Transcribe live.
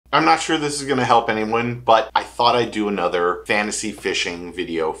I'm not sure this is going to help anyone, but I thought I'd do another fantasy fishing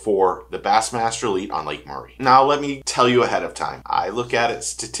video for the Bassmaster Elite on Lake Murray. Now, let me tell you ahead of time. I look at it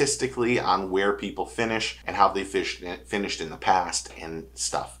statistically on where people finish and how they finished in the past and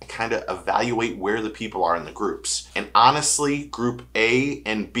stuff. I kind of evaluate where the people are in the groups. And honestly, Group A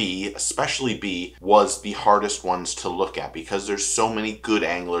and B, especially B, was the hardest ones to look at because there's so many good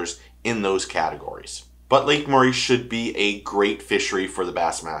anglers in those categories. But Lake Murray should be a great fishery for the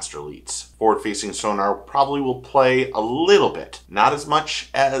Bassmaster Elites. Forward-facing sonar probably will play a little bit, not as much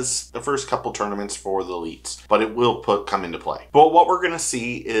as the first couple tournaments for the Elites, but it will come into play. But what we're going to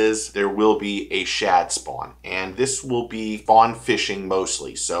see is there will be a shad spawn, and this will be fawn fishing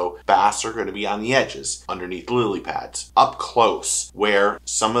mostly. So bass are going to be on the edges, underneath lily pads, up close, where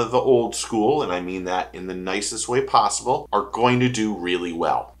some of the old school, and I mean that in the nicest way possible, are going to do really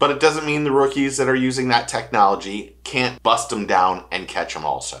well. But it doesn't mean the rookies that are using that technology can't bust them down and catch them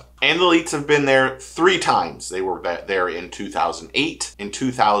also. And the Elites have been there 3 times. They were there in 2008, in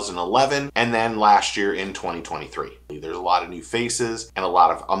 2011, and then last year in 2023. There's a lot of new faces and a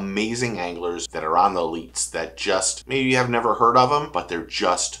lot of amazing anglers that are on the Elites that just, maybe you have never heard of them, but they're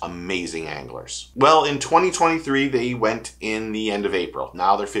just amazing anglers. Well, in 2023, they went in the end of April.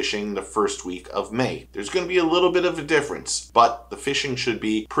 Now they're fishing the first week of May. There's going to be a little bit of a difference, but the fishing should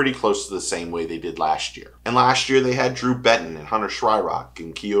be pretty close to the same way they did last year. And last year they had Drew Benton and Hunter Schryrock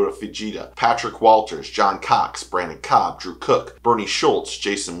and Kyoto Fujita, Patrick Walters, John Cox, Brandon Cobb, Drew Cook, Bernie Schultz,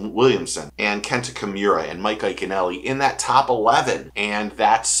 Jason Williamson, and Kenta Kimura and Mike Iaconelli in that top 11. And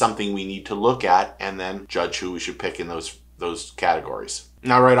that's something we need to look at and then judge who we should pick in those categories.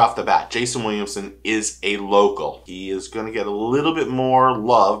 Now, right off the bat, Jason Williamson is a local. He is going to get a little bit more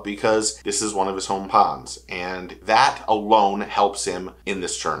love because this is one of his home ponds, and that alone helps him in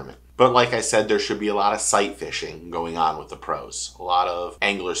this tournament. But like I said, there should be a lot of sight fishing going on with the pros. A lot of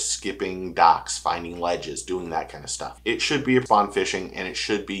anglers skipping docks, finding ledges, doing that kind of stuff. It should be fun fishing, and it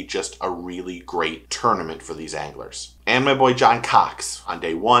should be just a really great tournament for these anglers. And my boy John Cox, on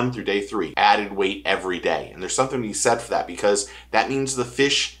day 1 through day 3, added weight every day. And there's something to be said for that because that means the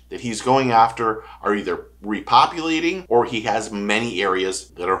fish that he's going after are either repopulating or he has many areas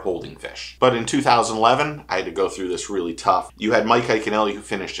that are holding fish. But in 2011, I had to go through this really tough. You had Mike Iaconelli who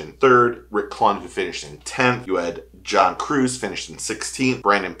finished in 3rd, Rick Clun who finished in 10th, you had John Cruz finished in 16th,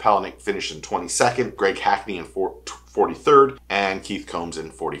 Brandon Pelnick finished in 22nd, Greg Hackney in 43rd, and Keith Combs in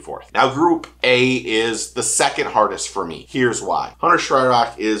 44th. Now, Group A is the second hardest for me. Here's why. Hunter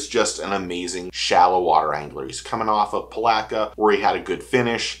Schryrock is just an amazing shallow water angler. He's coming off of Palatka where he had a good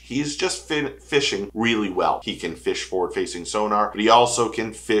finish. He's just fishing really well. He can fish forward-facing sonar, but he also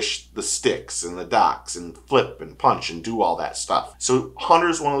can fish the sticks and the docks and flip and punch and do all that stuff. So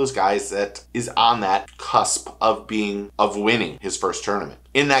Hunter's one of those guys that is on that cusp of winning his first tournament.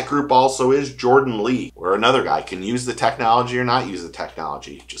 In that group also is Jordan Lee, where another guy can use the technology or not use the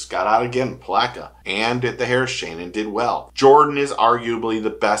technology. Just got out again, Palatka, and at the Harris Chain and did well. Jordan is arguably the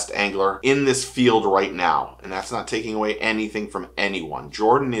best angler in this field right now, and that's not taking away anything from anyone.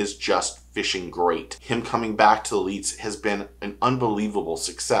 Jordan is just fishing great. Him coming back to the Elites has been an unbelievable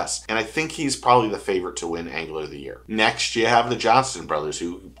success, and I think he's probably the favorite to win Angler of the Year. Next, you have the Johnston brothers,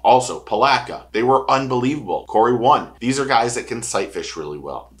 who also, Palatka, they were unbelievable. Corey won. These are guys that can sight fish really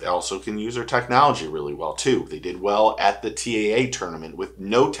well. They also can use their technology really well too. They did well at the TAA tournament with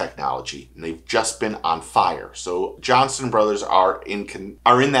no technology, and they've just been on fire. So Johnston brothers are in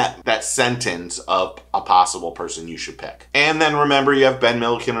that sentence of a possible person you should pick. And then remember, you have Ben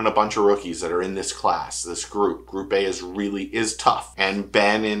Milliken and a bunch of rookies that are in this class, this group. Group A is tough. And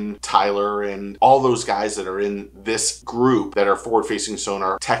Ben and Tyler and all those guys that are in this group that are forward-facing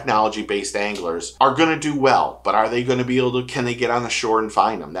sonar, technology-based anglers are going to do well. But are they going to be able to, can they get on the shore and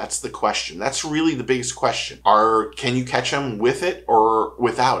find them? That's the question. That's really the biggest question. Can you catch them with it or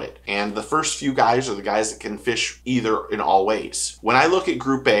without it? And the first few guys are the guys that can fish either in all ways. When I look at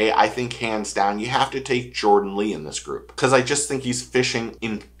Group A, I think hands down, you have to take Jordan Lee in this group because I just think he's fishing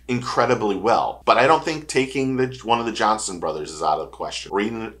incredibly well. But I don't think taking one of the Johnston brothers is out of the question, or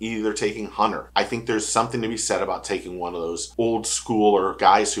either taking Hunter. I think there's something to be said about taking one of those old school or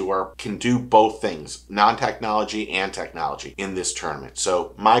guys who can do both things, non-technology and technology, in this tournament.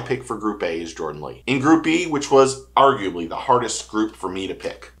 So my pick for Group A is Jordan Lee. In Group B, which was arguably the hardest group for me to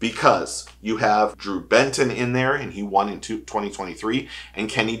pick, because you have Drew Benton in there, and he won in 2023, and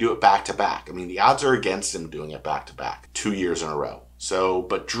can he do it back-to-back? I mean, the odds are against him doing it back-to-back 2 years in a row. So,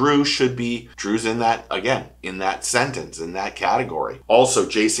 but Drew's in that, again, in that sentence, in that category. Also,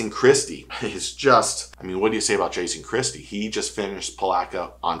 Jason Christie is just, I mean, what do you say about Jason Christie? He just finished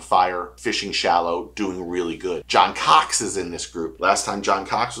Palatka on fire, fishing shallow, doing really good. John Cox is in this group. Last time John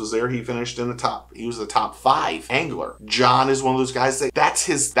Cox was there, he finished in the top, he was the top 5 angler. John is one of those guys that's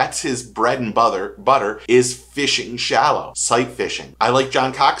his bread and butter is fishing shallow, sight fishing. I like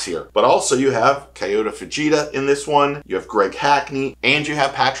John Cox here, but also you have Kyoto Fujita in this one, you have Greg Hackney, and you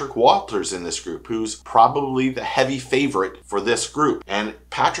have Patrick Walters in this group, who's probably the heavy favorite for this group. And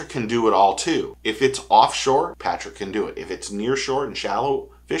Patrick can do it all too. If it's offshore, Patrick can do it. If it's near shore and shallow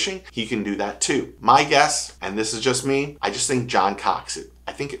fishing, he can do that too. My guess, and this is just me, I just think John Cox,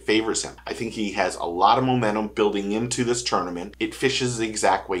 I think it favors him. I think he has a lot of momentum building into this tournament. It fishes the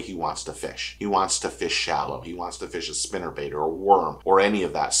exact way he wants to fish. He wants to fish shallow. He wants to fish a spinnerbait or a worm or any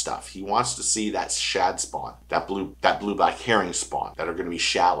of that stuff. He wants to see that shad spawn, that blue black herring spawn that are going to be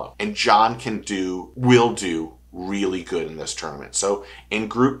shallow. And John will do really good in this tournament. So in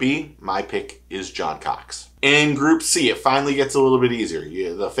Group B, my pick is John Cox. In Group C, it finally gets a little bit easier.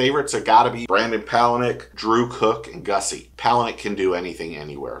 The favorites have got to be Brandon Palaniuk, Drew Cook, and Gussie. Palaniuk can do anything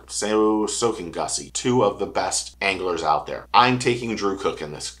anywhere. So can Gussie. 2 of the best anglers out there. I'm taking Drew Cook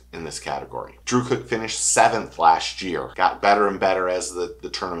in this category. Drew Cook finished 7th last year. Got better and better as the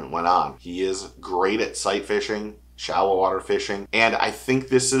tournament went on. He is great at sight fishing, shallow water fishing, and I think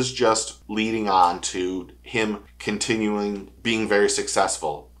this is just leading on to him continuing being very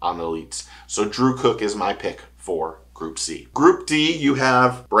successful on the elites. So Drew Cook is my pick for Group C. Group D, you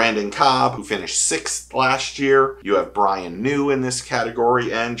have Brandon Cobb, who finished 6th last year. You have Brian New in this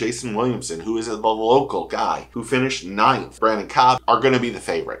category, and Jason Williamson, who is the local guy, who finished 9th. Brandon Cobb are going to be the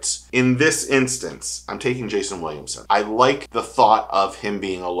favorites. In this instance, I'm taking Jason Williamson. I like the thought of him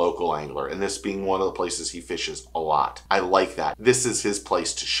being a local angler, and this being one of the places he fishes a lot. I like that. This is his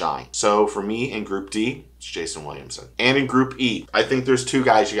place to shine. So for me, in Group D, it's Jason Williamson. And in Group E, I think there's 2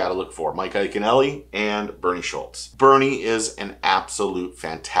 guys you got to look for, Mike Iaconelli and Bernie Schultz. Bernie is an absolute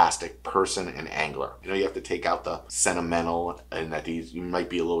fantastic person and angler. You know, you have to take out the sentimental and that you might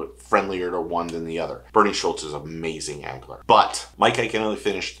be a little bit friendlier to one than the other. Bernie Schultz is an amazing angler. But Mike Iaconelli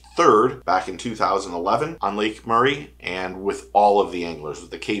finished 3rd back in 2011 on Lake Murray, and with all of the anglers,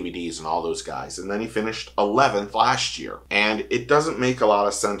 with the KVDs and all those guys. And then he finished 11th last year. And it doesn't make a lot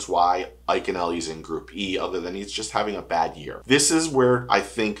of sense why Iaconelli's in Group E, other than he's just having a bad year. This is where I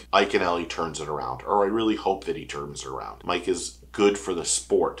think Iaconelli turns it around, or I really hope that he turns it around. Mike is good for the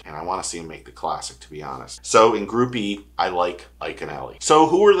sport, and I want to see him make the classic, to be honest. So in Group E, I like Iaconelli. So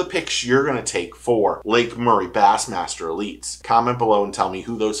who are the picks you're going to take for Lake Murray Bassmaster Elites? Comment below and tell me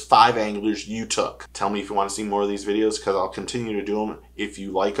who those 5 anglers you took. Tell me if you want to see more of these videos, because I'll continue to do them if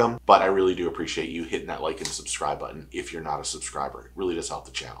you like them, but I really do appreciate you hitting that like and subscribe button if you're not a subscriber. It really does help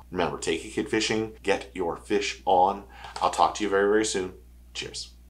the channel. Remember, take a kid fishing, get your fish on. I'll talk to you very, very soon. Cheers.